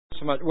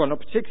so much, well, not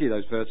particularly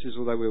those verses,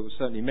 although we will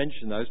certainly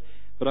mention those,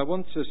 but I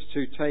want us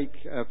to take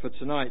for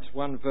tonight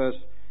one verse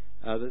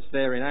that's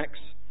there in Acts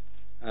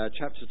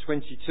chapter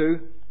 22,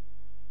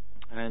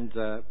 and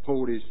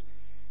Paul is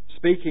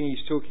speaking.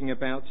 He's talking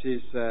about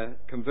his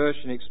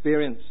conversion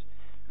experience,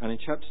 and in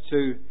chapter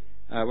 2,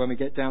 when we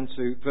get down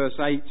to verse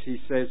 8, he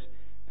says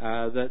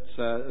that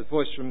a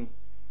voice from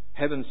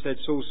heaven said,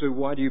 Saul, Saul,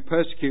 why do you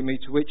persecute me?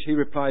 To which he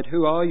replied,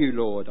 who are you,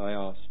 Lord? I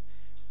asked.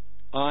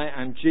 I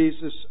am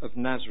Jesus of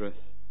Nazareth,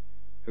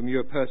 whom you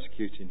are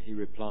persecuting, he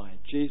replied.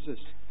 Jesus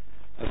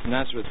of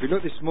Nazareth. We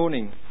looked this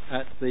morning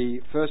at the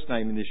first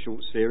name in this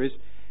short series,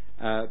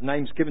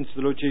 names given to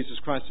the Lord Jesus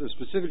Christ that are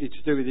specifically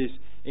to do with his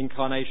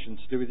incarnation,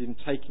 to do with him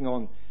taking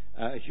on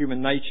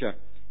human nature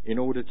in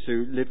order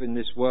to live in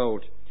this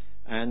world.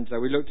 And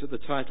we looked at the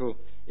title,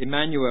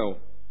 Emmanuel,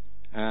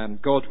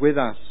 God with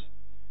us.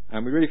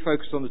 And we really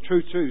focused on the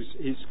true truths,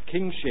 his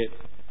kingship,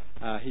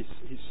 his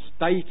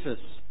status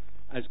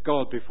as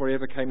God before he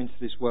ever came into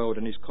this world,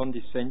 and his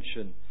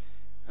condescension,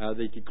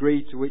 the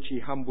degree to which he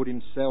humbled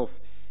himself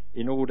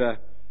in order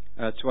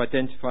to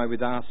identify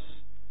with us.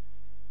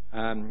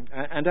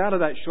 And out of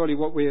that, surely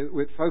what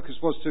we're focused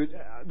was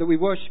that we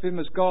worship him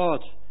as God.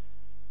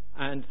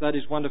 And that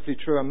is wonderfully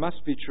true and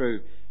must be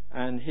true.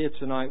 And here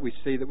tonight we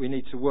see that we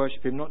need to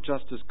worship him not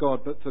just as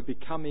God, but for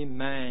becoming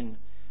man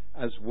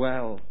as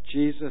well.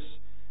 Jesus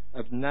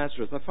of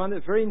Nazareth. I find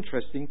it a very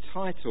interesting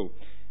title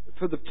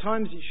for the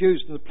times it's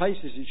used and the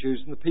places it's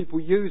used and the people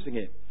using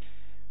it.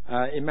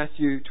 In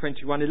Matthew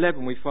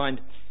 21:11 we find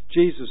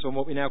Jesus on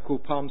what we now call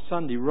Palm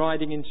Sunday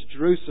riding into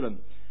Jerusalem,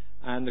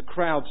 and the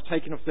crowds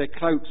taking off their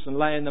cloaks and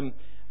laying them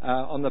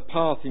on the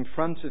path in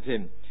front of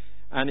him.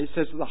 And it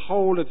says that the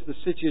whole of the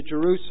city of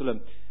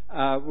Jerusalem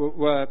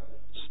were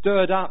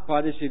stirred up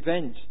by this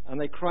event, and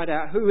they cried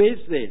out, who is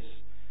this?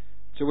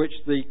 To which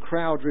the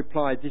crowd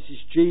replied, this is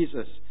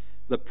Jesus,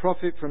 the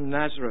prophet from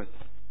Nazareth.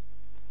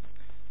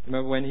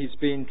 Remember when he's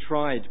being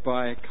tried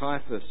by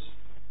Caiaphas,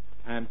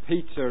 and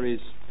Peter is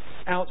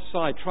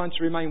outside trying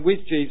to remain with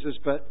Jesus,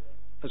 but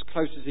as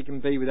close as he can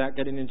be without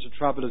getting into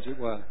trouble, as it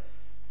were.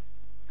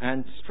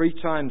 And 3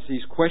 times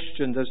he's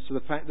questioned as to the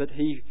fact that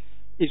he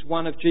is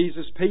one of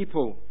Jesus'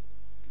 people.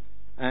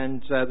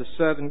 And the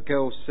servant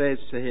girl says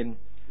to him,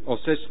 or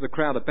says to the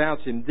crowd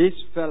about him, this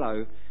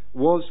fellow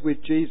was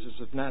with Jesus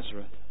of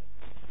Nazareth.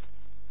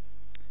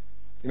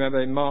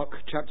 Remember in Mark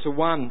chapter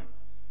 1,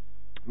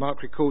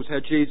 Mark recalls how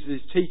Jesus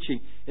is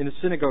teaching in the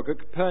synagogue at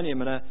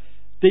Capernaum, and a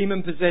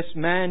demon-possessed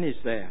man is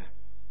there.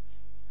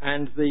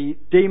 And the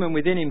demon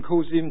within him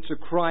causes him to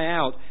cry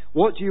out,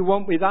 what do you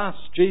want with us,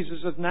 Jesus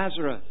of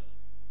Nazareth?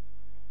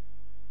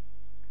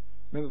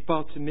 Remember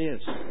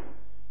Bartimaeus,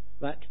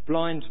 that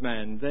blind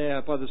man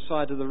there by the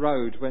side of the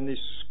road when this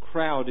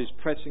crowd is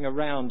pressing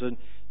around and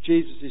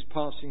Jesus is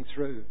passing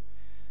through.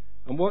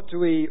 And what do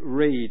we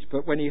read?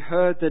 But when he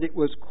heard that it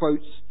was,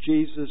 quotes,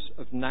 Jesus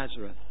of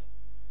Nazareth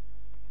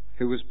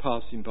who was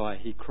passing by,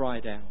 he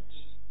cried out.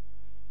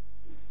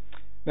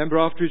 Remember,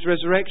 after his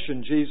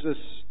resurrection, Jesus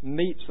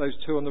meets those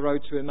 2 on the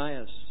road to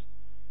Emmaus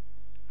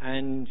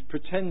and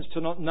pretends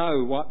to not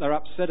know what they're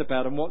upset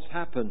about and what's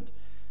happened.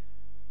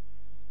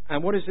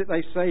 And what is it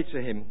they say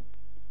to him?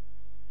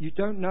 You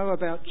don't know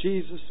about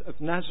Jesus of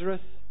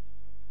Nazareth?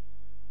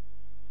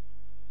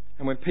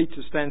 And when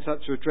Peter stands up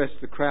to address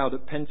the crowd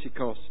at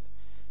Pentecost,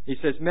 he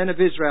says, men of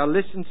Israel,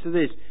 listen to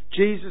this.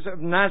 Jesus of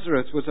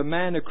Nazareth was a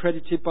man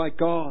accredited by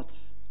God.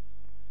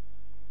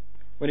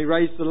 When he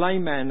raised the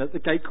lame man at the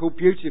gate called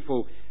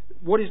Beautiful,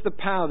 what is the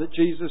power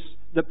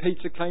that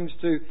Peter claims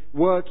to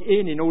work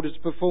in order to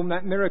perform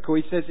that miracle?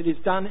 He says it is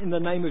done in the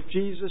name of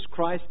Jesus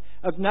Christ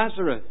of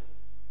Nazareth.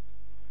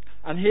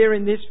 And here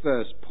in this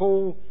verse,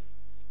 Paul,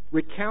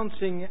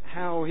 recounting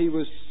how he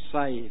was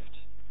saved,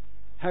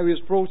 how he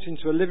was brought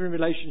into a living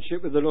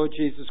relationship with the Lord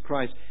Jesus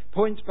Christ,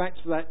 points back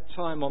to that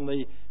time on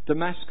the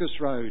Damascus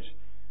Road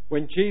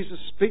when Jesus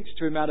speaks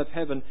to him out of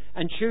heaven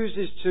and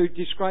chooses to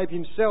describe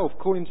himself,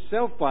 call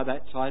himself by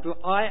that title,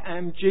 I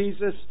am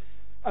Jesus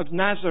of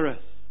Nazareth.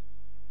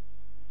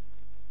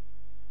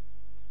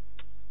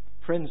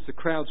 Friends, the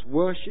crowds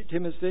worshipped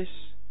him as this.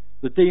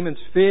 The demons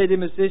feared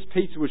him as this.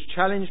 Peter was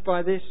challenged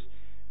by this.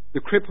 The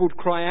crippled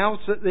cry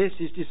out at this.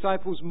 His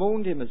disciples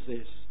mourned him as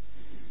this.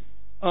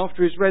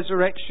 After his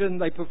resurrection,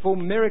 they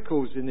performed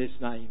miracles in this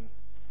name.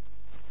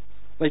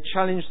 They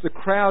challenged the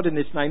crowd in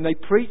this name. They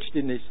preached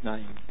in this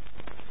name.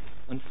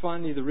 And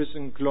finally, the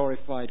risen,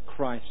 glorified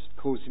Christ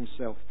calls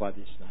himself by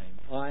this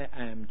name. I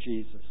am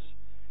Jesus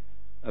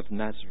of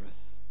Nazareth.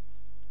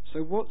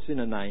 So what's in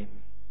a name?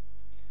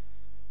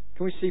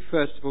 Can we see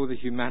first of all the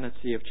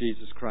humanity of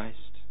Jesus Christ?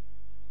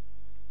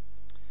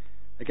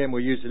 Again,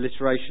 we'll use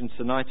alliteration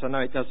tonight. I know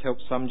it does help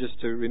some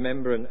just to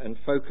remember and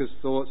focus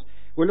thoughts.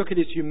 We'll look at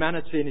his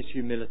humanity and his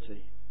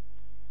humility.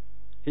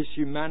 His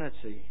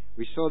humanity.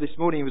 We saw this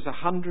morning he was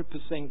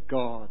 100%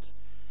 God.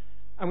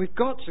 And we've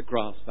got to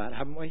grasp that,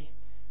 haven't we?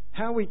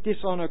 How we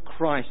dishonour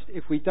Christ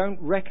if we don't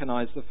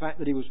recognise the fact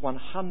that he was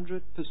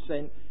 100%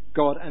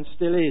 God and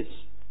still is.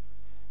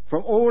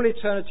 From all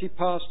eternity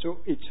past to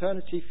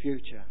eternity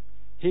future,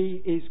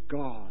 he is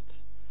God.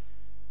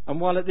 And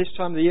while at this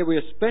time of the year we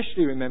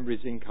especially remember his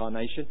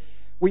incarnation,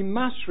 we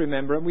must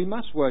remember and we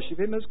must worship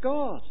him as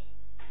God.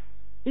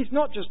 He's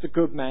not just a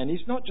good man.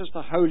 He's not just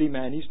a holy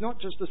man. He's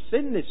not just a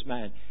sinless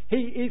man. He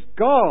is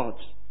God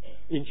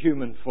in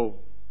human form.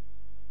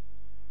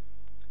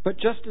 But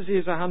just as he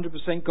is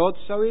 100% God,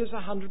 so he is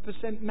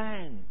 100%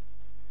 man.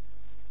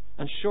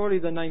 And surely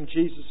the name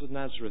Jesus of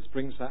Nazareth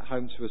brings that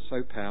home to us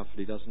so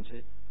powerfully, doesn't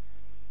it?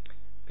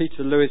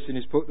 Peter Lewis, in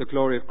his book, The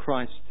Glory of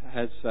Christ,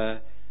 has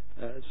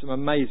some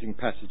amazing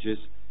passages.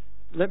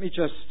 Let me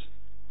just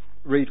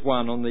read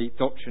one on the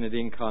doctrine of the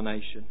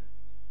incarnation.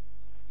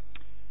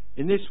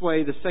 In this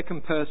way, the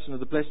second person of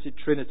the Blessed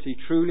Trinity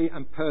truly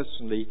and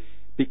personally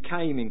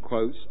became, in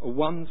quotes, a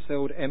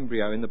one-celled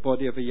embryo in the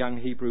body of a young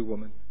Hebrew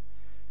woman.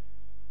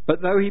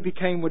 But though he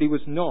became what he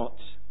was not,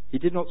 he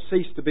did not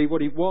cease to be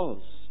what he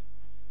was.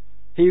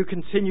 He who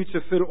continued to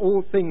fill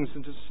all things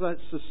and to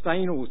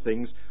sustain all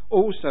things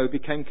also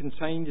became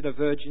contained in a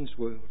virgin's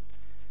womb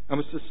and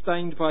was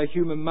sustained by a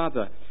human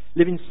mother,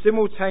 living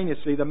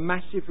simultaneously the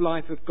massive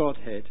life of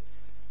Godhead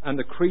and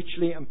the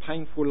creaturely and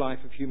painful life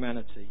of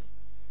humanity.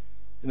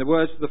 In the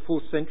words of the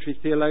 4th century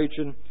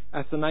theologian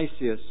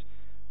Athanasius,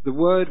 the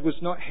Word was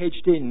not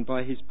hedged in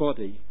by his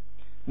body,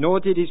 nor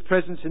did his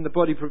presence in the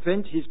body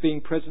prevent his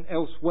being present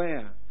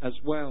elsewhere as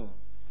well.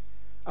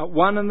 At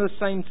one and the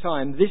same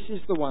time, this is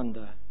the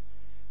wonder.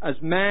 As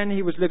man,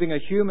 he was living a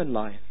human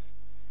life,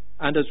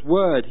 and as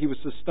Word, he was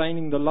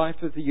sustaining the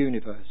life of the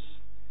universe,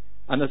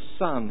 and as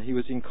Son, he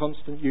was in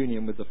constant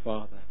union with the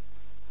Father.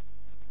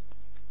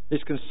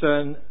 This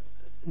concern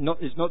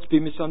is not to be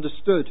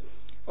misunderstood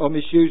or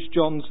misused.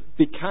 John's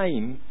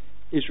became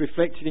is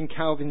reflected in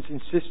Calvin's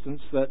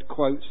insistence that,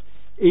 quote,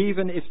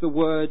 even if the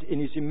Word in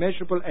his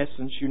immeasurable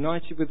essence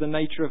united with the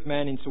nature of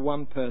man into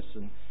one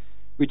person,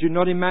 we do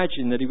not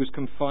imagine that he was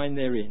confined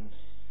therein.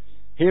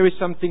 Here is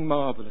something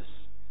marvellous.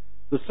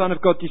 The Son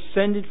of God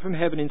descended from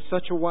heaven in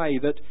such a way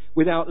that,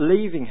 without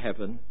leaving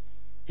heaven,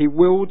 he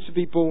willed to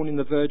be born in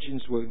the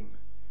Virgin's womb,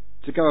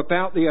 to go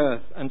about the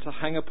earth and to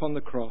hang upon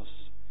the cross.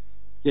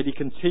 Yet he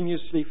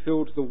continuously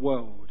filled the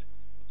world,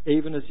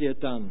 even as he had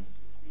done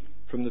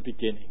from the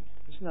beginning.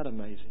 Isn't that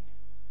amazing?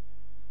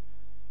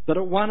 That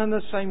at one and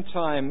the same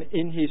time,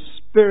 in his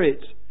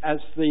spirit as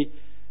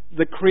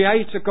the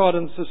creator God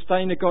and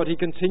sustainer God, he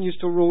continues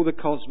to rule the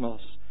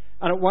cosmos.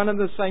 And at one and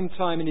the same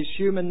time, in his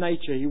human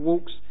nature, he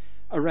walks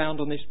around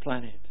on this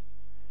planet,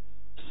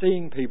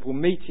 seeing people,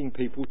 meeting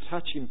people,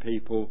 touching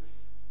people,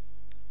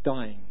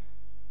 dying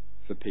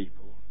for people.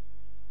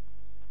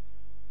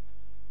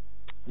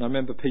 And I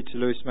remember Peter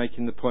Lewis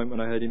making the point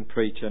when I heard him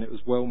preach, and it was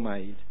well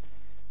made,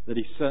 that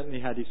he certainly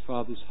had his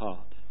father's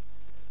heart,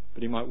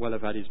 but he might well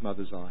have had his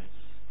mother's eyes.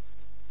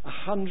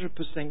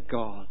 100%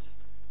 God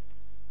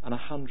and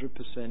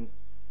 100%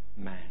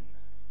 man.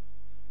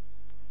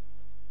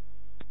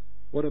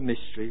 What a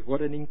mystery,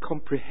 what an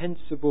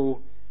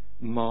incomprehensible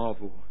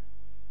marvel,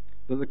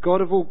 that the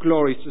God of all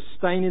glory,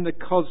 sustaining the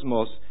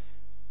cosmos,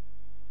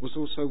 was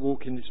also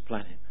walking this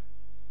planet.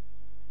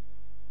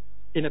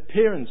 In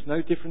appearance,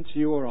 no different to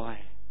you or I.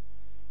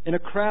 In a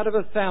crowd of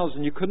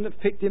 1,000, you couldn't have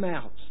picked him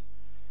out.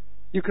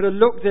 You could have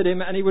looked at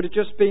him and he would have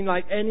just been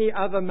like any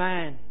other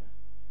man.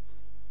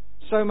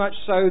 So much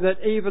so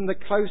that even the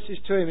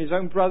closest to him, his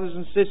own brothers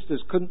and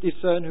sisters, couldn't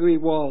discern who he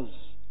was.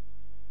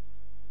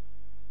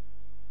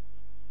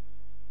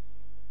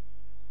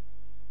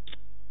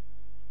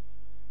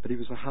 But he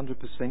was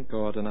 100%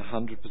 God and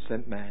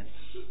 100% man.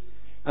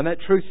 And that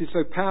truth is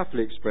so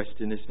powerfully expressed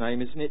in his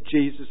name, isn't it?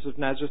 Jesus of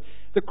Nazareth.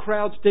 The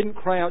crowds didn't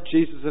cry out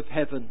Jesus of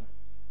heaven,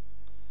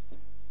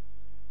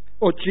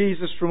 or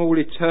Jesus from all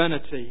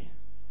eternity.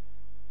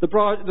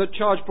 The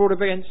charge brought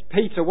against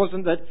Peter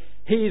wasn't that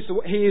he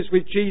is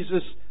with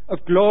Jesus of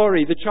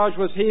glory. The charge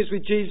was he is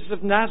with Jesus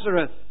of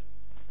Nazareth.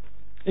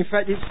 In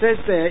fact, it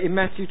says there in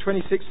Matthew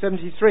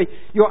 26:73,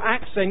 your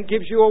accent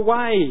gives you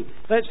away.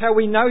 That's how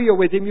we know you're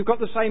with him. You've got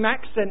the same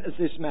accent as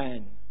this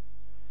man.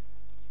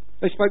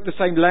 They spoke the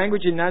same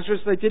language in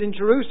Nazareth they did in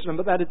Jerusalem,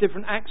 but they had a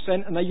different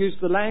accent and they used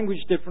the language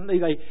differently.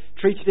 They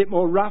treated it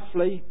more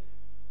roughly.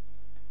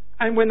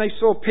 And when they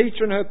saw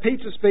Peter and heard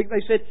Peter speak,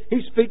 they said,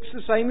 he speaks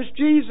the same as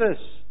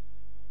Jesus.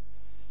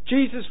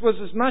 Jesus was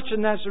as much a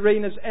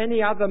Nazarene as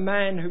any other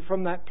man who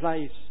from that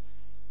place.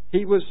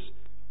 He was,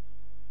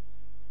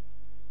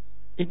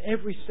 in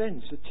every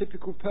sense, a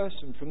typical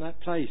person from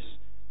that place,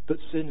 but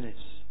sinless.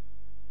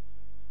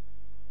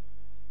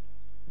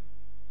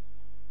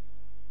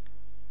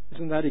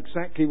 Isn't that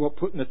exactly what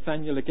put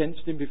Nathanael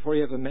against him before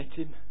he ever met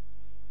him?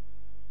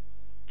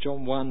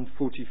 John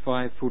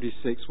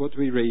 1:45-46. What do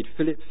we read?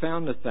 Philip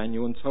found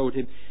Nathanael and told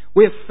him,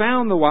 we have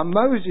found the one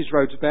Moses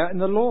wrote about in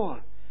the law,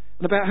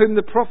 and about whom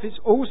the prophets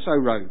also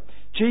wrote,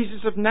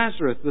 Jesus of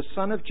Nazareth, the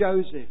son of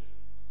Joseph.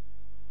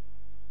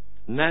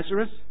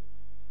 Nazareth?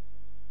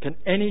 Can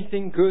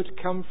anything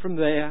good come from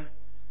there?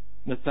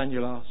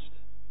 Nathanael asked.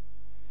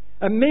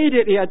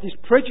 Immediately he had this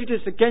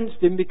prejudice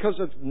against him because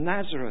of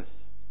Nazareth.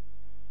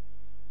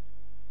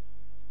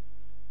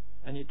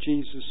 And yet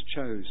Jesus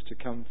chose to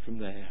come from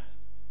there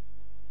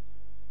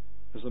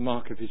as a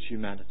mark of his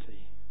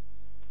humanity.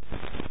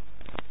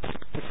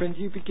 friend,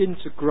 you begin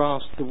to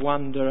grasp the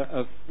wonder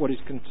of what is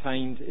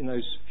contained in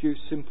those few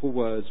simple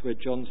words where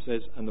John says,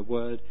 and the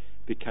Word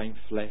became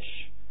flesh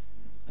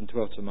and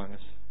dwelt among us.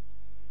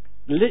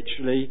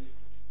 Literally,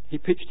 he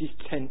pitched his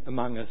tent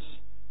among us,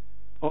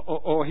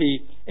 or he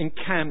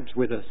encamped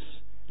with us.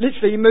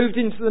 Literally, he moved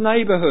into the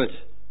neighbourhood.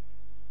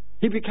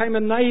 He became a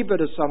neighbour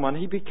to someone.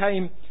 He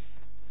became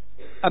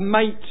a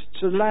mate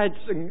to lads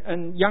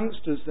and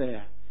youngsters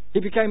there. He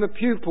became a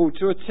pupil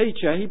to a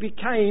teacher. He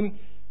became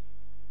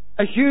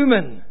a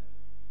human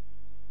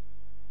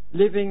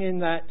living in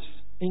that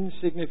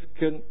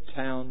insignificant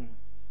town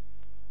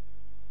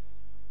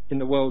in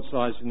the world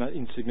size, in that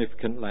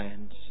insignificant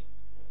land.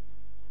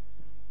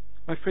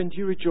 My friend,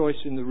 you rejoice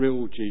in the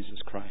real Jesus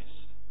Christ.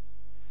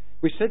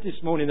 We said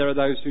this morning there are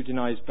those who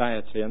deny his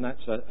deity, and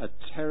that's a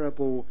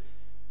terrible,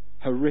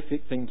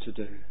 horrific thing to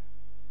do.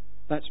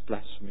 That's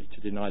blasphemy,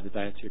 to deny the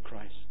deity of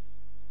Christ.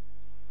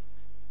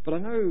 But I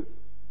know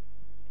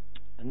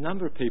a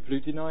number of people who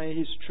deny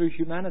his true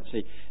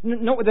humanity.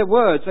 Not with their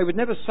words, they would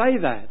never say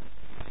that.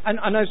 And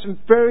I know some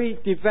very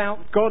devout,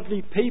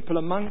 godly people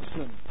amongst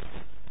them.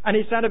 And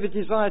it's out of a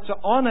desire to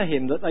honour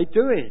him that they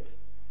do it.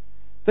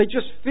 They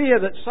just fear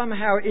that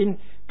somehow in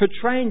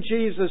portraying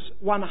Jesus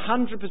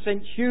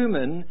 100%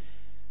 human,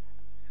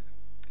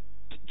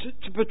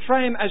 to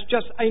portray him as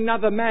just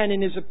another man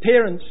in his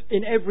appearance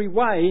in every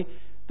way,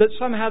 that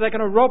somehow they're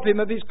going to rob him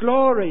of his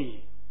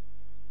glory.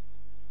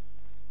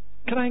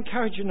 Can I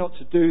encourage you not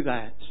to do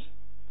that?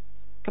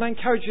 Can I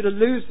encourage you to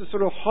lose the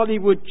sort of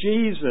Hollywood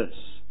Jesus?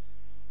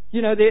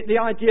 You know, the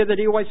idea that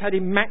he always had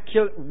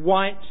immaculate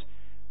white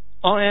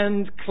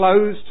ironed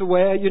clothes to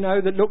wear, you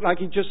know, that looked like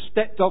he just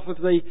stepped out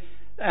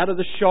of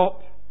the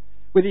shop,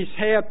 with his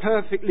hair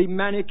perfectly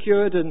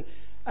manicured and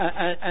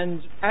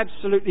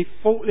absolutely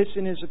faultless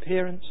in his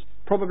appearance,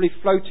 probably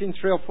floating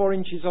 3 or 4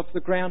 inches off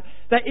the ground.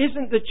 That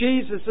isn't the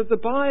Jesus of the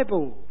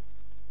Bible.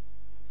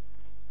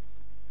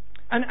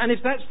 And if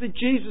that's the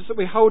Jesus that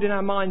we hold in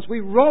our minds, we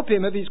rob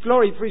him of his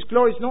glory, for his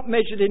glory is not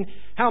measured in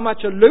how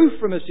much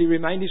aloof from us he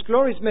remained. His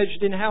glory is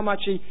measured in how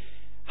much he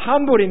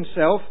humbled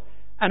himself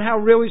and how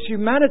real his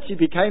humanity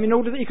became in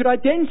order that he could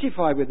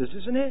identify with us,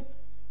 isn't it?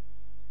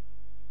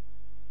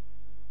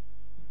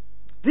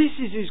 This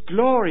is his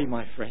glory,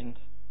 my friend.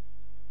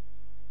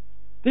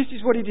 This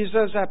is what he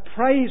deserves our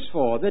praise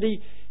for, that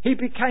he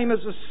became as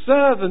a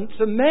servant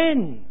to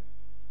men.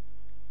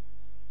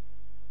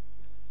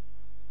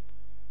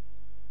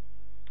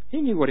 He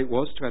knew what it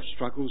was to have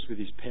struggles with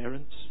his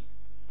parents.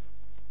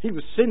 He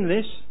was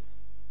sinless.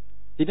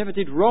 He never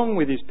did wrong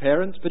with his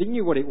parents, but he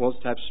knew what it was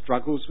to have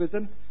struggles with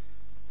them.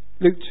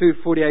 Luke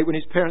 2:48, when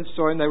his parents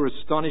saw him, they were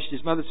astonished.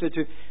 His mother said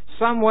to him,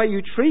 "Son, why are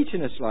you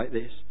treating us like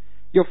this?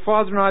 Your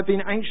father and I have been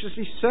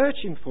anxiously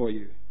searching for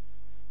you."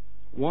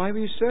 "Why were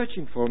you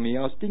searching for me?" he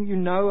asked. "Didn't you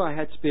know I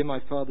had to be in my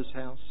father's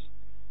house?"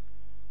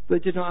 They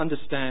did not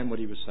understand what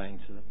he was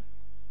saying to them.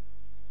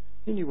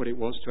 He knew what it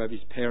was to have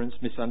his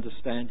parents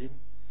misunderstand him.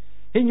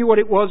 He knew what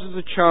it was as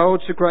a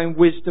child to grow in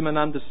wisdom and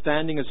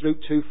understanding, as Luke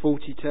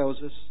 2:40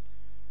 tells us.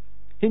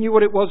 He knew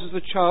what it was as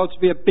a child to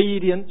be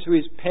obedient to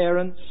his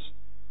parents,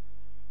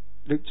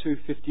 Luke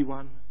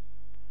 2:51.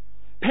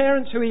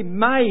 Parents who he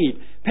made,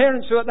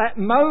 parents who at that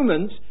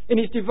moment in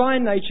his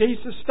divine nature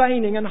he's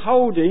sustaining and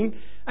holding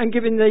and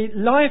giving the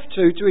life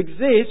to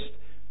exist,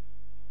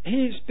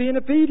 he's being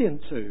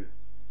obedient to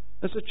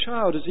as a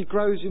child as he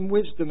grows in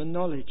wisdom and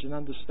knowledge and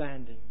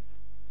understanding.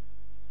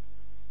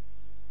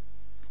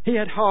 He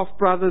had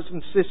half-brothers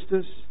and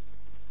sisters.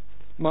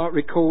 Mark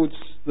records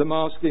them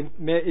asking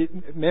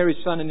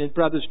Mary's son and his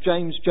brothers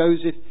James,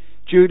 Joseph,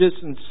 Judas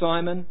and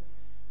Simon,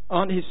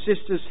 "Aren't his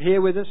sisters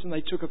here with us?" And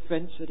they took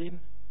offence at him.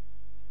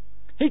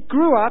 He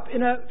grew up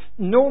in a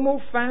normal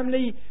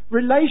family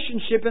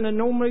relationship, in a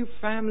normal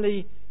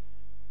family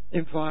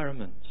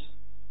environment,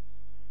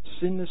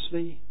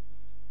 sinlessly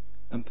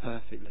and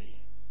perfectly.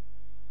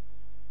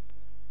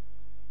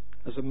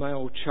 As a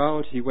male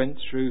child, he went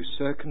through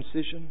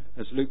circumcision,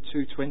 as Luke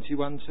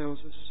 2:21 tells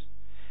us.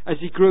 As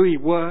he grew, he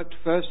worked,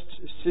 first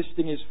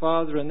assisting his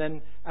father and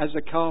then as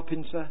a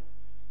carpenter.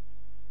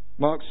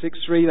 Mark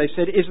 6:3, they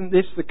said, "Isn't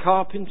this the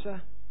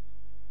carpenter?"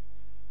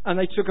 And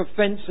they took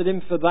offence at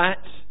him for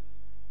that,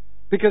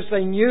 because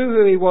they knew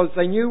who he was,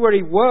 they knew where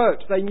he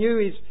worked, they knew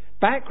his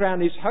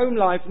background, his home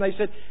life, and they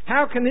said,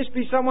 "How can this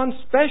be someone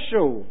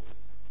special?"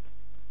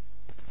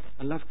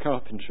 I love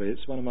carpentry.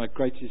 It's one of my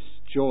greatest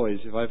joys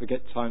if I ever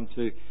get time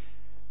to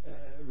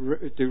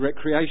do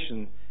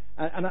recreation.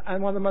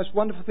 And one of the most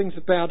wonderful things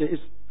about it is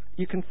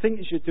you can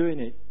think as you're doing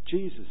it,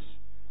 Jesus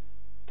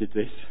did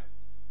this.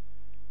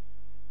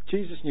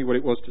 Jesus knew what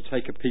it was to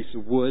take a piece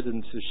of wood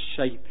and to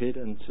shape it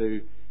and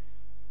to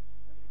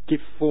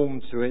give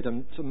form to it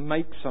and to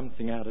make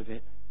something out of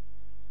it.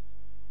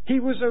 He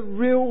was a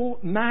real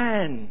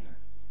man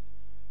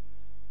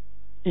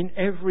in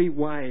every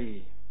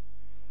way.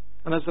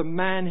 And as a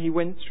man, he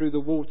went through the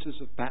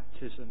waters of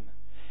baptism.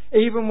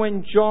 Even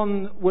when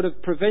John would have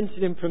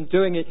prevented him from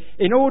doing it,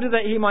 in order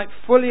that he might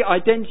fully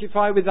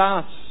identify with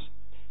us,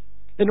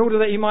 in order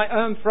that he might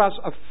earn for us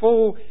a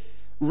full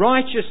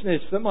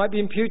righteousness that might be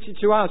imputed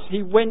to us.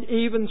 He went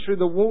even through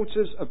the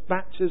waters of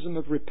baptism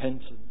of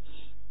repentance.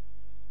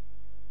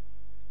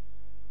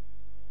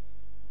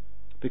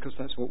 Because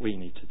that's what we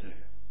need to do.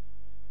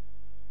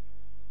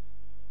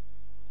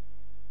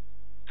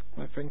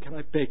 My friend, can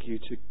I beg you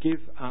to give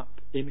up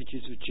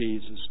images of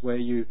Jesus where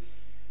you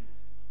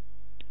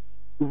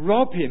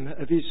rob him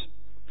of his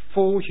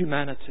full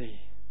humanity?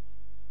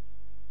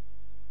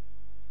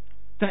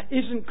 That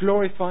isn't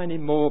glorifying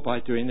him more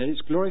by doing that,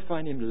 it's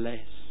glorifying him less.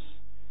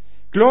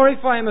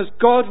 Glorify him as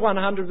God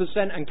 100%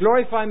 and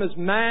glorify him as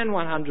man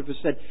 100%,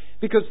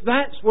 because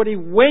that's what he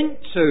went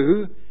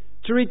to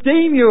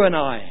redeem you and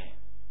I.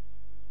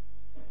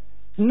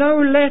 No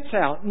let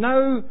out,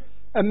 no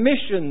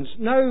omissions,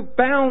 no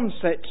bound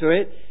set to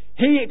it.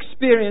 He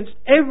experienced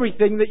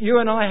everything that you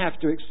and I have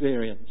to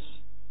experience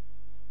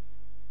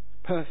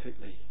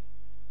perfectly.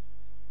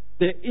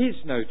 There is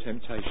no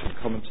temptation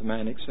common to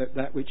man except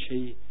that which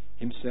he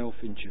himself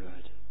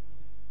endured.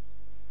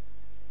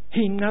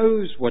 He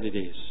knows what it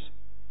is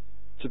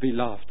to be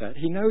laughed at.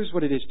 He knows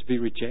what it is to be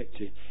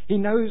rejected. He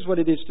knows what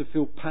it is to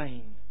feel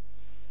pain.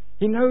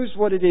 He knows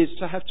what it is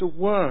to have to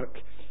work.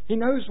 He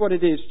knows what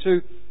it is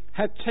to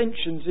have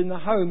tensions in the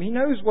home. He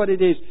knows what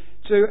it is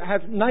to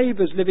have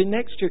neighbours living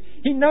next to you.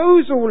 He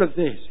knows all of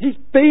this. He's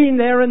been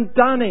there and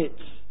done it.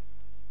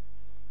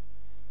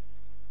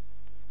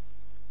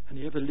 And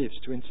he ever lives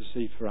to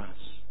intercede for us.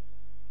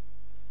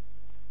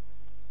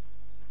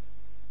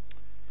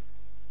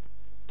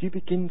 Do you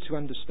begin to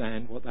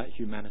understand what that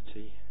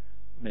humanity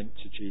meant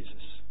to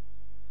Jesus?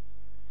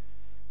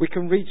 We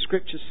can read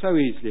scripture so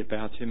easily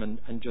about him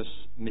and just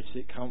miss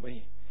it, can't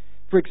we?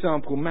 For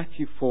example,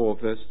 Matthew 4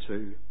 verse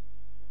 2.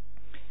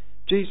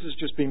 Jesus has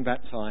just been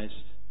baptised,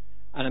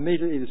 and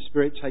immediately the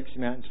Spirit takes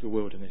him out into the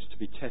wilderness to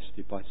be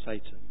tested by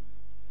Satan.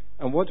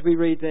 And what do we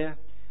read there?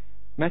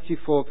 Matthew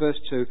 4 verse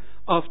 2.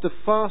 After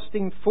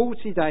fasting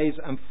 40 days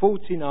and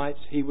 40 nights,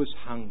 he was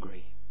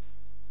hungry.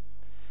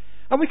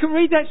 And we can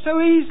read that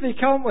so easily,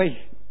 can't we?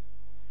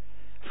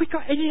 Have we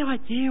got any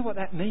idea what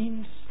that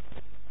means?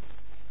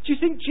 Do you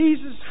think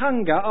Jesus'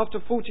 hunger after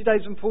 40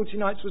 days and 40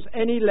 nights was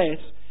any less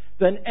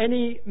than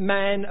any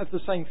man of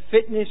the same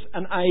fitness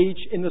and age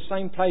in the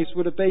same place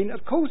would have been?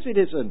 Of course it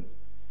isn't.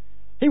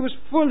 He was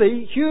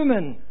fully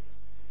human.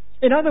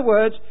 In other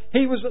words,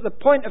 he was at the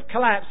point of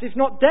collapse, if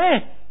not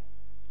death.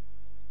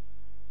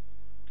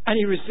 And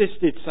he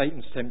resisted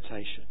Satan's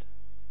temptation.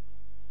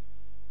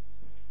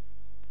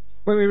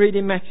 When we read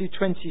in Matthew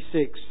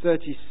 26,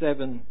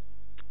 37,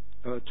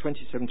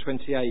 27,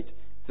 28,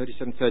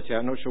 37, 38,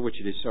 I'm not sure which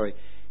it is, sorry.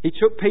 He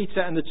took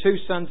Peter and the two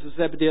sons of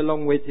Zebedee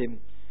along with him,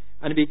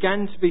 and he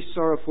began to be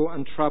sorrowful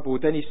and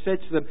troubled. Then he said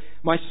to them,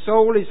 my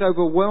soul is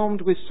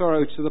overwhelmed with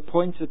sorrow to the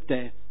point of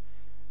death.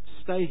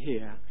 Stay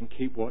here and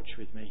keep watch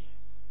with me.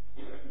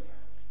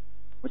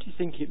 What do you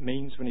think it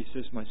means when he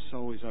says, my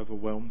soul is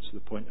overwhelmed to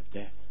the point of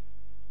death?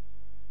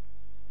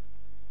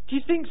 Do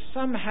you think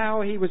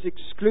somehow he was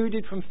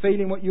excluded from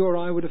feeling what you or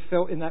I would have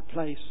felt in that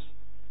place?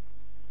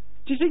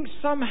 Do you think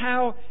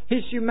somehow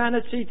his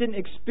humanity didn't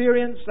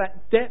experience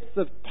that depth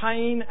of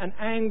pain and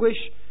anguish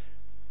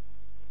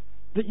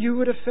that you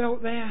would have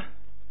felt there?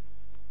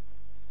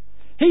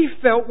 He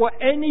felt what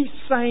any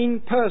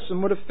sane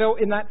person would have felt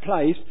in that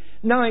place,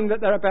 knowing that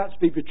they're about to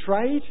be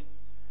betrayed,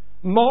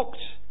 mocked,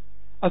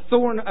 a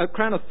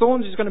crown of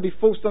thorns is going to be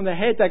forced on their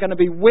head, they're going to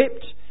be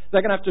whipped,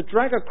 they're going to have to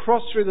drag a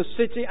cross through the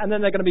city, and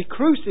then they're going to be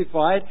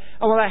crucified.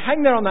 And when they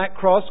hang there on that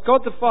cross,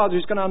 God the Father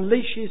is going to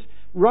unleash his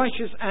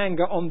righteous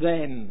anger on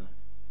them.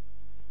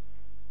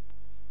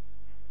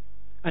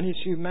 And his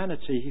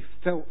humanity, he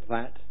felt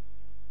that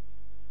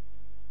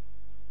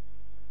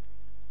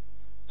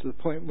to the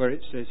point where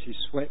it says his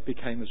sweat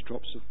became as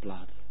drops of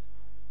blood.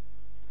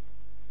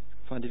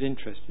 I find it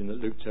interesting that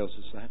Luke tells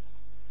us that.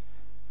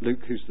 Luke,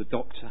 who's the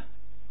doctor.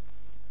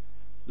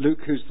 Luke,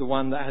 who's the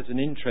one that has an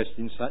interest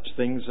in such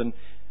things and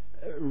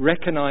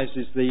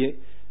recognises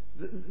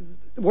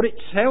what it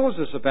tells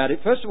us about it.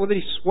 First of all, that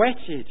he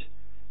sweated,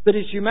 that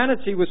his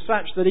humanity was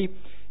such that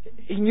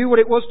he knew what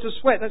it was to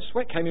sweat. That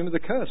sweat came in with the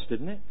curse,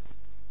 didn't it?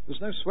 There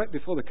was no sweat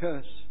before the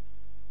curse.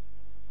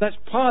 That's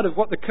part of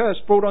what the curse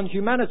brought on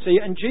humanity,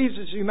 and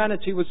Jesus'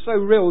 humanity was so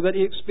real that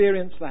he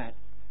experienced that.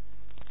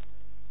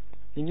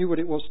 He knew what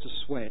it was to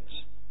sweat,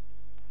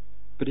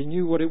 but he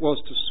knew what it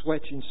was to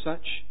sweat in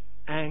such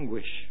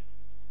anguish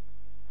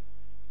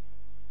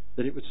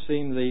that it would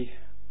seem the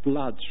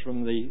blood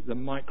from the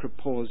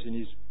micropores in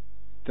his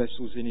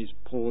vessels, in his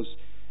pores,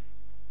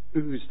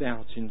 oozed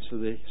out into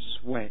the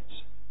sweat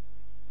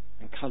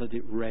and coloured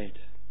it red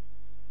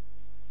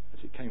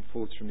as it came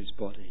forth from his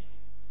body.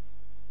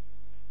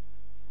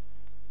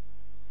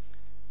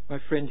 My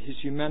friend, his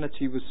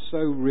humanity was so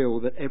real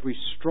that every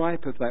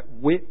stripe of that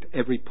whip,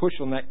 every push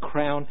on that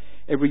crown,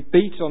 every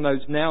beat on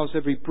those nails,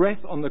 every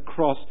breath on the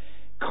cross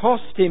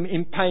cost him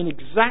in pain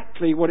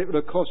exactly what it would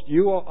have cost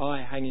you or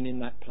I hanging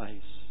in that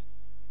place.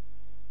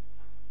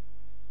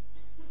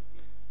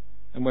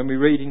 And when we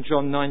read in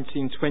John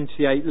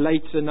 19:28,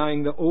 later,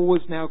 knowing that all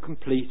was now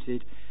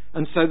completed,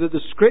 and so that the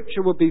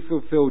scripture would be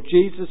fulfilled,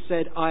 Jesus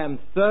said, I am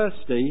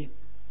thirsty.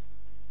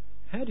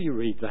 How do you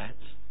read that?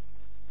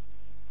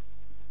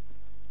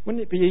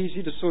 Wouldn't it be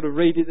easy to sort of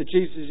read it that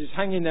Jesus is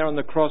hanging there on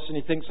the cross and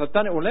he thinks, I've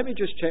done it all, let me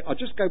just check. I'll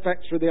just go back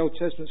through the Old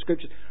Testament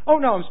scriptures. Oh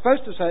no, I'm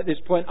supposed to say at this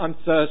point, I'm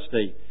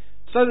thirsty.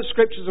 So the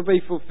scriptures will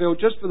be fulfilled.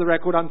 Just for the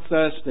record, I'm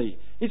thirsty.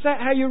 Is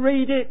that how you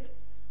read it?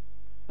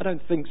 I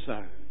don't think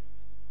so.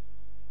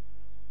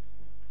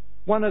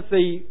 One of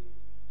the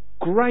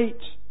great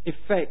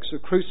effects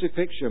of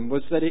crucifixion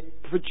was that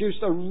it produced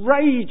a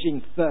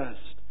raging thirst,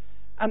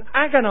 an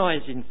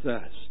agonizing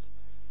thirst,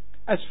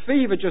 as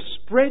fever just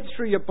spread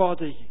through your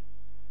body.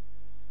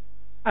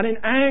 And in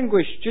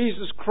anguish,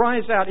 Jesus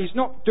cries out. He's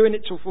not doing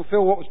it to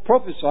fulfill what was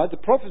prophesied.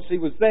 The prophecy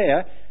was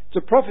there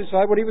to prophesy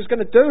what he was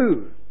going to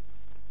do.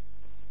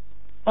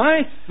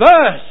 I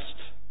thirst.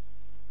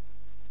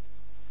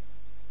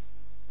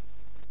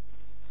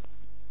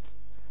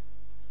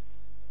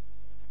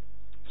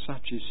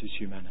 Such is his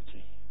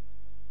humanity.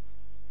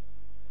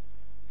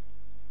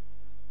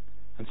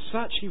 And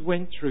such he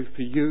went through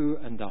for you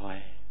and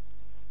I.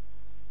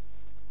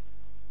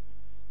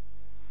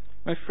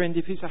 My friend,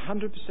 if he's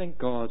 100%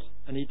 God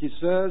and he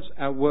deserves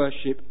our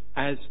worship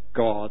as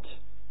God,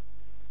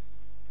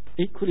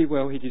 equally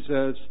well he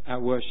deserves our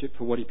worship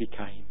for what he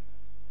became.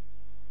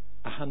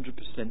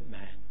 100%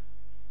 man.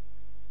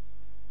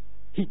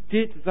 He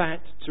did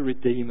that to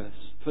redeem us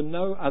for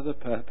no other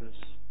purpose.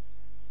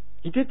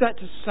 He did that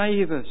to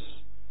save us.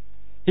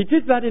 He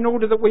did that in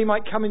order that we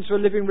might come into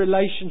a living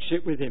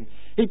relationship with him.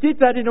 He did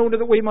that in order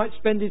that we might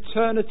spend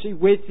eternity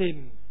with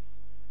him.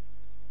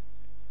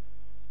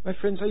 My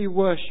friends, are you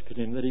worshipping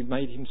him that he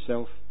made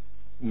himself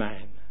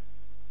man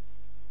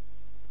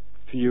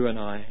for you and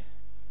I?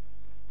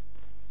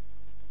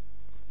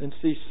 Then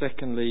see,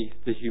 secondly,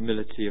 the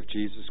humility of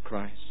Jesus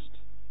Christ.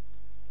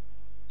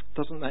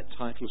 Doesn't that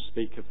title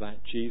speak of that?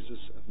 Jesus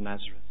of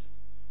Nazareth.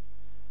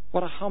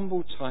 What a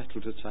humble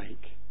title to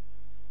take.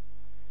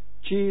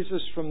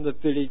 Jesus from the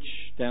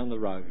village down the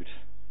road.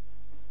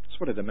 That's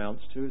what it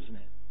amounts to, isn't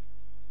it?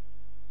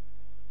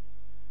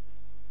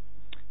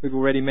 We've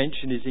already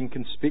mentioned his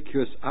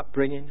inconspicuous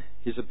upbringing,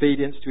 his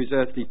obedience to his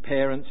earthly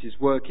parents, his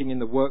working in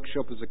the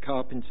workshop as a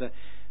carpenter.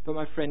 But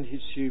my friend, his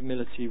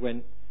humility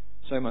went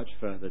so much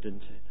further,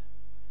 didn't it?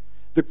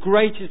 The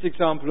greatest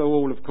example of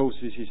all, of course,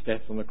 is his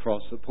death on the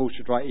cross. That Paul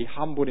should write, he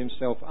humbled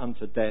himself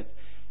unto death,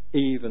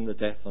 even the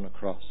death on a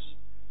cross.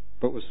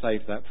 But we'll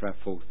save that for our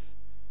fourth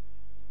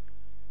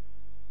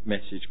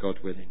message, God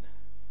willing.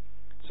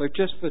 So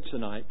just for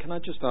tonight, can I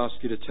just ask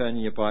you to turn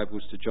in your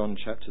Bibles to John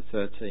chapter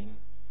 13.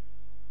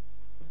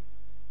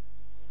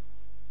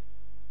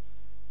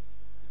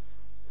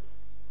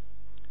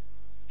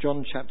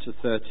 John chapter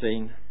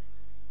 13.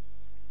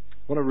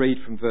 I want to read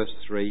from verse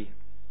 3.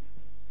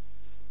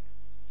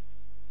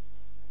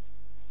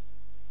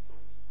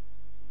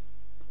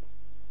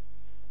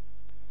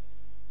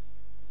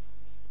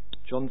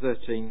 John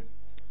 13,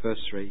 verse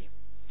 3.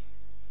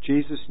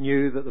 Jesus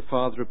knew that the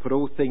Father had put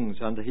all things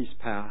under his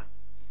power,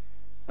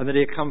 and that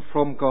he had come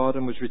from God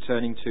and was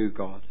returning to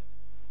God.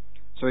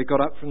 So he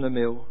got up from the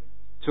mill,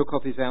 took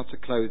off his outer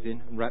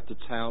clothing, and wrapped a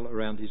towel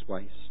around his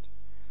waist.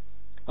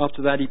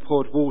 After that he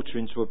poured water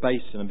into a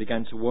basin and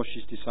began to wash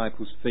his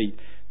disciples' feet,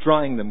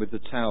 drying them with the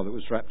towel that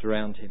was wrapped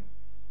around him.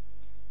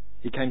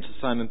 He came to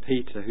Simon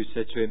Peter, who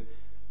said to him,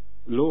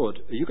 Lord,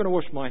 are you going to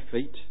wash my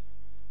feet?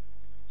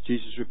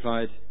 Jesus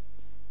replied,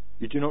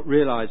 you do not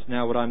realize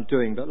now what I'm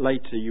doing, but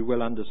later you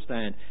will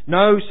understand.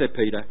 No, said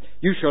Peter,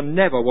 you shall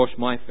never wash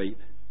my feet.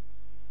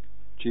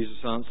 Jesus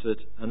answered,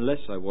 unless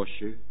I wash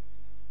you,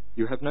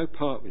 you have no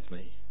part with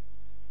me.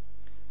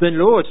 Then,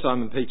 Lord,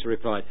 Simon Peter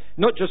replied,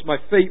 not just my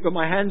feet, but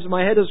my hands and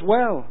my head as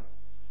well.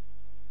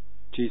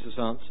 Jesus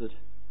answered,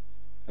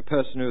 a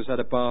person who has had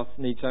a bath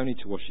needs only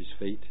to wash his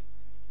feet.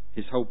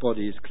 His whole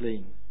body is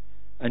clean,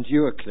 and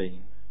you are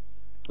clean,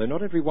 though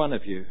not every one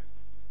of you.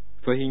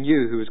 For he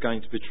knew who was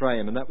going to betray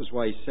him, and that was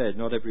why he said,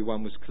 not every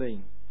one was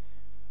clean.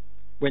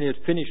 When he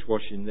had finished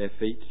washing their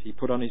feet, he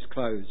put on his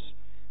clothes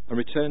and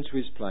returned to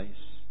his place.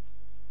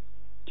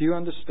 Do you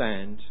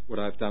understand what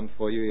I have done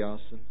for you? He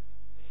asked them.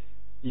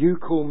 You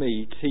call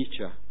me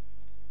teacher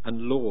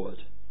and Lord,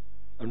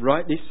 and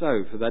rightly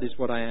so, for that is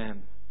what I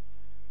am.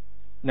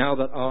 Now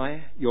that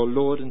I, your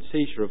Lord and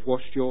teacher, have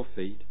washed your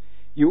feet,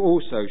 you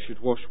also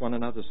should wash one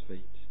another's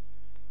feet.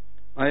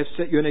 I have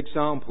set you an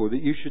example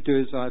that you should do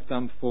as I have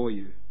done for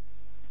you.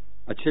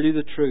 I tell you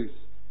the truth,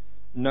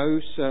 no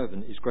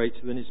servant is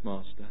greater than his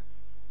master,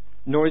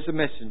 nor is a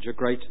messenger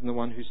greater than the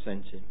one who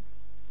sent him.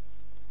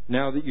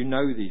 Now that you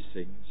know these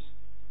things,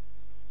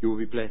 you will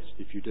be blessed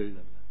if you do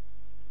them.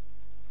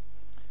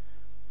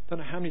 I don't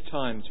know how many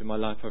times in my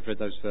life I've read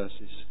those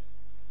verses.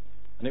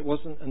 And it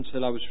wasn't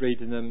until I was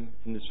reading them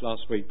in this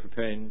last week,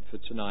 preparing for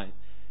tonight,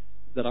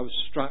 that I was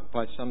struck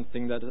by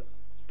something that, as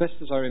best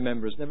as I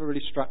remember, has never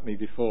really struck me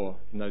before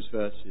in those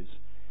verses.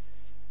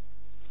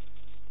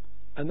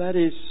 And that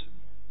is,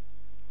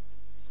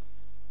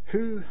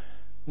 who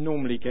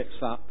normally gets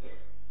up,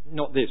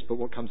 not this, but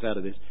what comes out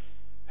of this,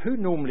 who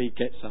normally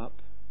gets up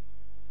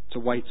to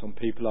wait on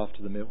people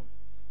after the meal?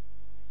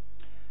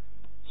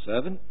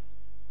 Servant?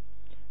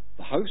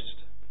 The host?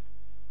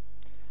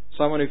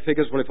 Someone who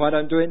figures, well, if I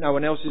don't do it, no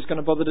one else is going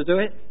to bother to do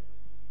it?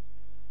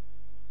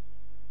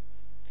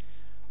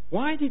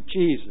 Why did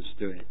Jesus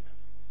do it?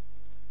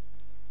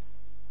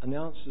 And the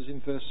answer is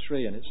in verse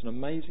 3, and it's an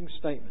amazing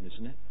statement,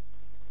 isn't it?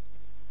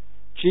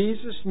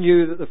 Jesus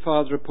knew that the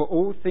Father had put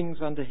all things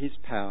under his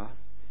power,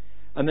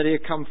 and that he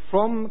had come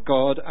from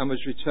God and was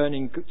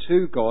returning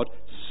to God,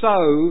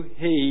 so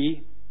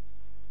he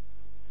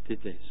did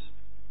this.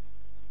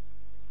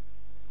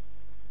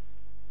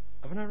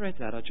 And when I read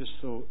that, I just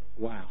thought,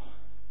 wow.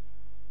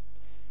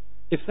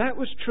 If that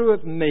was true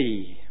of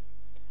me,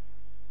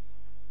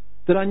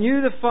 that I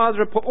knew the Father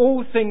had put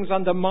all things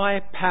under my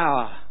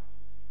power,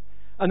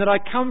 and that I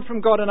come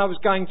from God and I was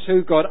going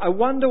to God, I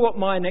wonder what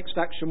my next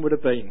action would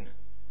have been.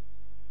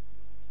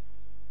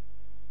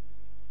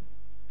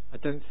 I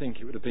don't think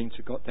it would have been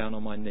to got down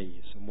on my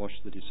knees and wash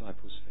the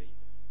disciples' feet.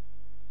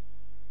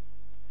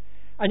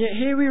 And yet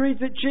here we read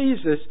that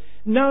Jesus,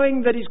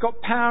 knowing that he's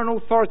got power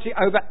and authority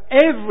over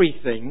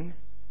everything,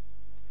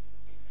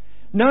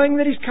 knowing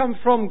that he's come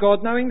from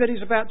God, knowing that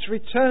he's about to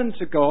return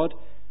to God,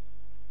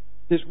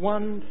 there's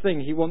one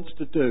thing he wants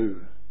to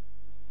do.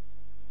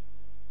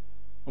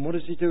 And what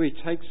does he do? He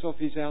takes off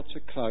his outer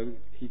cloak,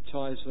 he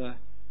ties a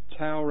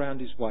towel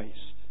around his waist,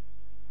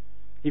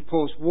 he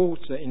pours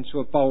water into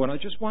a bowl, and I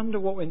just wonder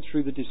what went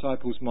through the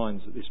disciples'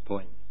 minds at this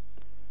point.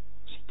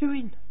 What's he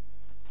doing?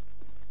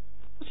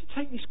 What's he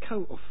taking his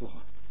coat off for?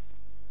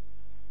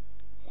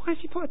 Why has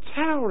he put a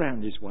towel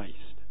around his waist?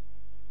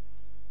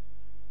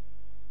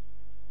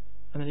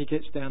 And then he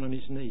gets down on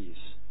his knees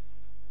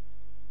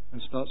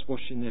and starts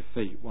washing their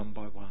feet one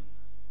by one.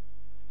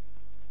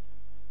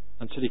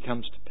 Until he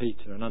comes to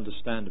Peter, and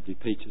understandably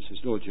Peter says,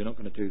 Lord, you're not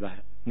going to do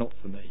that. Not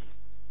for me.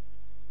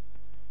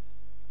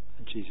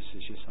 And Jesus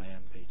says, yes, I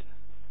am, Peter.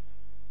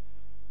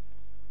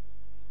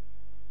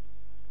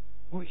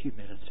 What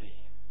humility.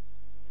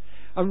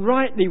 And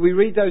rightly we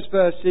read those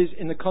verses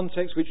in the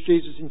context which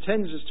Jesus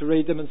intends us to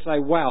read them and say,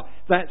 wow,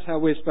 that's how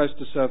we're supposed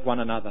to serve one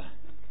another.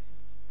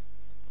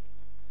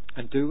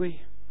 And do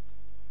we?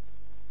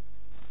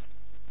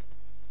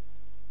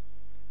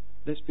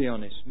 Let's be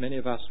honest, many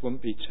of us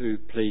wouldn't be too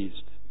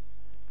pleased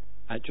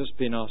at just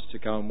being asked to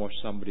go and wash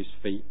somebody's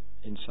feet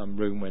in some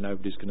room where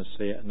nobody's going to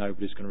see it and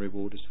nobody's going to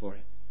reward us for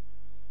it.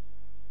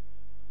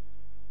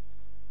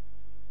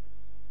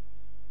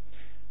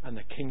 And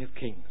the King of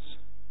Kings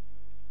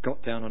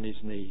got down on his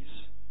knees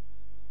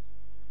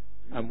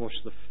and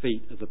washed the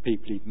feet of the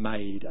people he'd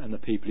made and the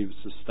people he was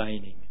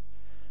sustaining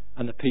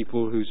and the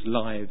people whose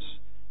lives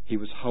he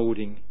was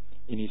holding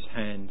in his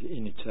hand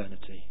in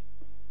eternity.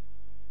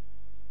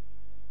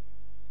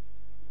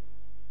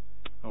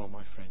 Oh,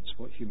 my friends,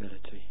 what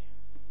humility.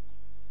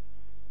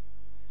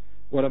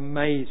 What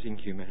amazing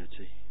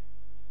humility.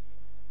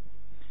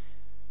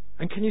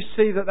 And can you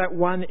see that that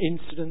one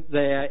incident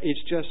there is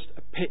just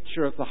a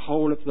picture of the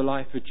whole of the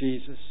life of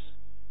Jesus?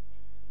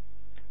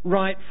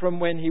 Right from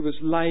when he was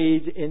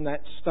laid in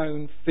that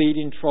stone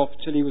feeding trough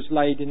till he was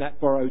laid in that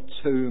borrowed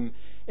tomb.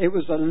 It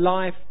was a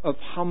life of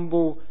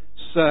humble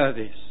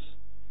service.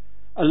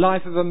 A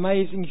life of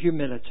amazing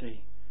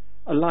humility.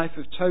 A life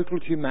of total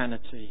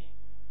humanity.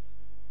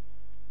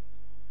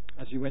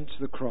 As he went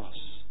to the cross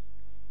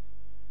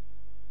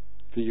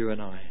for you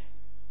and I.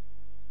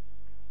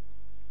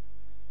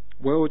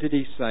 Well did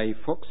he say,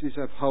 foxes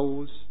have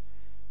holes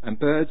and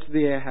birds of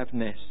the air have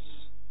nests,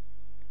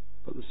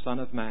 but the Son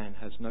of Man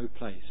has no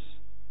place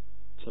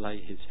to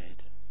lay his head.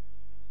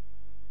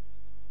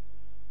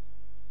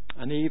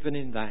 And even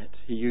in that,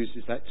 he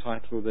uses that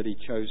title that he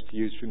chose to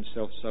use for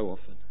himself so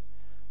often,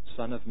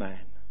 Son of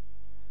Man,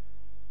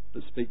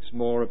 that speaks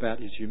more about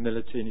his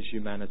humility and his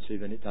humanity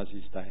than it does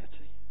his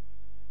deity.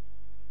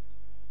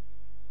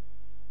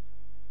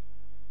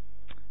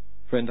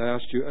 Friend, I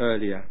asked you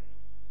earlier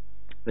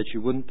that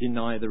you wouldn't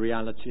deny the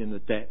reality and the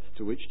depth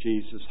to which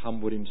Jesus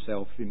humbled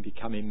himself in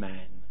becoming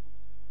man.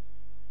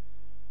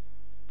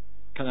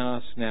 Can I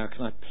ask now,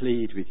 can I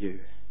plead with you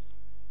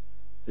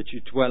that you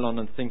dwell on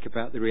and think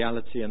about the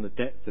reality and the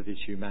depth of his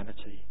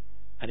humanity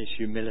and his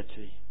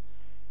humility,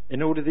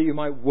 in order that you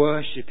might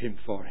worship him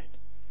for it,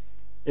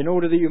 in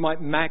order that you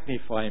might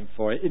magnify him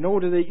for it, in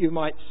order that you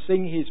might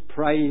sing his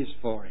praise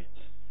for it,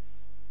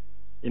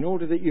 in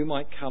order that you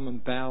might come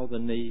and bow the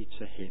knee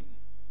to him.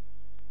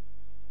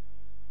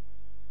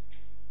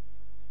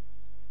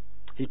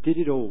 He did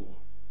it all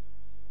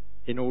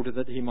in order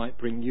that he might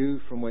bring you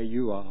from where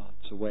you are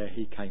to where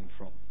he came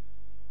from.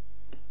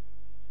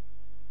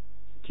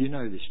 Do you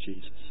know this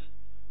Jesus?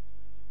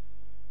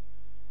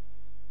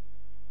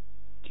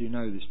 Do you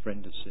know this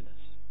friend of sinners?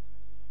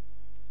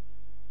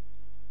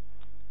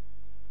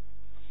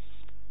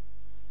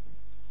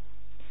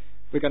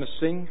 We're going to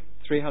sing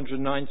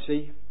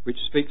 390, which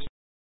speaks